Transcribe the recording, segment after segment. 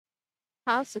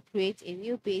How to create a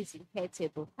new base in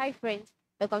Airtable. Hi friends,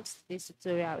 welcome to today's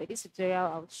tutorial. In this tutorial,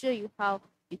 I'll show you how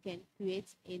you can create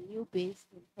a new base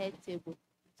in Airtable.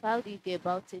 So how do you go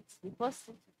about it? The first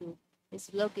thing to do is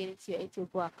to log in into your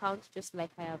Airtable account just like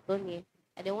I have done here.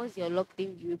 And then once you're logged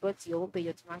in, you revert to your home page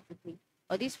automatically.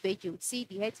 On this page, you would see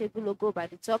the Airtable logo by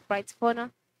the top right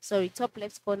corner, sorry, top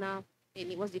left corner.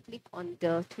 Then once you click on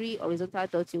the three horizontal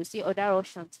dots, you'll see other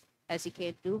options as you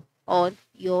can do on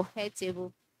your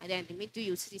Airtable, and then in the middle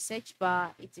you see the search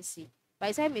bar etc.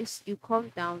 By the time you come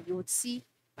down, you would see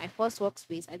my first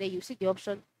workspace, and then you see the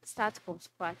option start from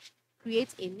scratch,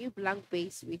 create a new blank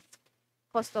base with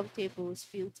custom tables,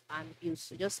 fields and views.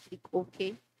 So just click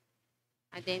OK,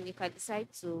 and then you can decide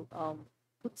to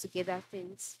put together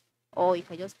things, or you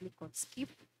can just click on skip,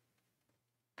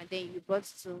 and then you brought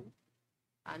to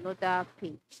another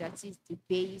page, that is the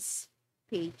base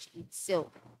page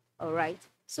itself. All right,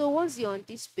 so once you're on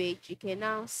this page, you can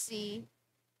now see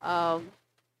um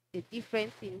the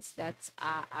different things that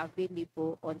are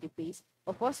available on the base.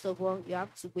 But first of all, you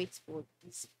have to wait for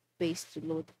this base to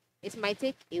load. It might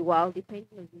take a while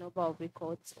depending on the number of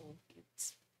records or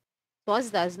fields. So once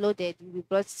it has loaded, you'll be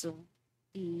brought to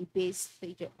the base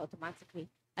page automatically.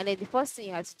 And then the first thing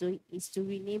you have to do is to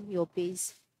rename your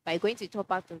base by going to the top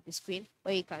part of the screen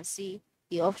where you can see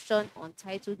the option on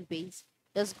titled base.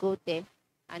 Just go there,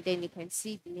 and then you can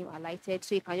see the name highlighted.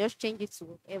 So you can just change it to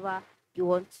whatever you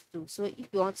want to do. So if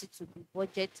you want it to be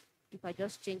budget, you can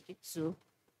just change it to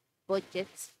budget.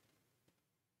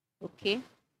 Okay.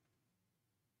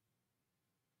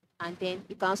 And then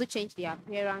you can also change the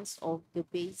appearance of the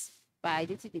base by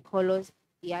editing the colors,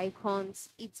 the icons,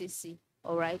 etc.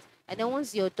 All right. And then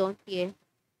once you're done here,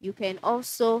 you can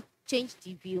also change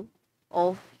the view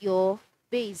of your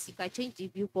base. You can change the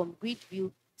view from grid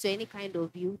view to any kind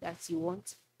of view that you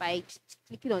want by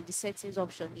clicking on the settings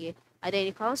option here. And then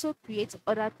you can also create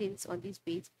other things on this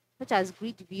page, such as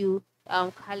grid view,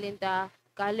 calendar,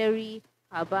 gallery,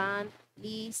 Kaban,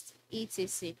 list,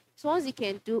 etc. So once you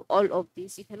can do all of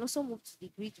this, you can also move to the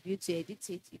grid view to edit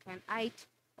it. You can hide,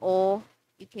 or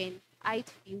you can hide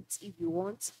fields if you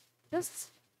want. Just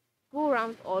go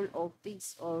around all of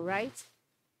this, all right?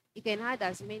 You can add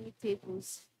as many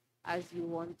tables as you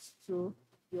want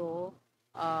your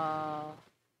uh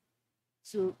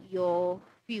to your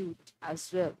field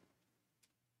as well.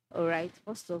 All right,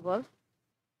 first of all.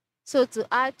 So to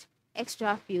add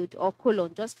extra field or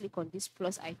colon, just click on this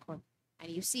plus icon,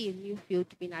 and you see a new field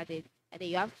being added. And then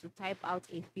you have to type out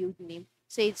a field name.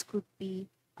 So it could be,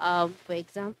 for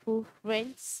example,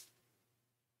 friends.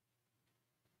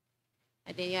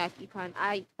 And then you can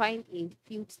find a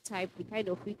field type, the kind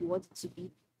of field you want it to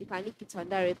be. You can link it on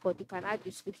that record. You can add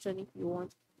description if you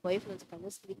want, but if not, you can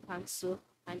just click cancel,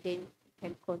 and then you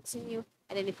can continue.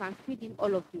 And then you can feed in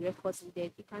all of the records in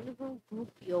there. You can even group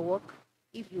your work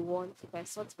if you want. You can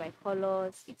sort by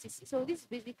colors, etc. So this is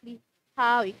basically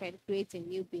how you can create a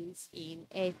new base in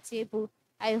Airtable.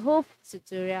 I hope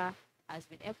tutorial has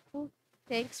been helpful.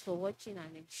 Thanks for watching,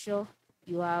 and ensure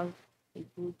you have a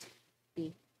good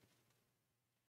day.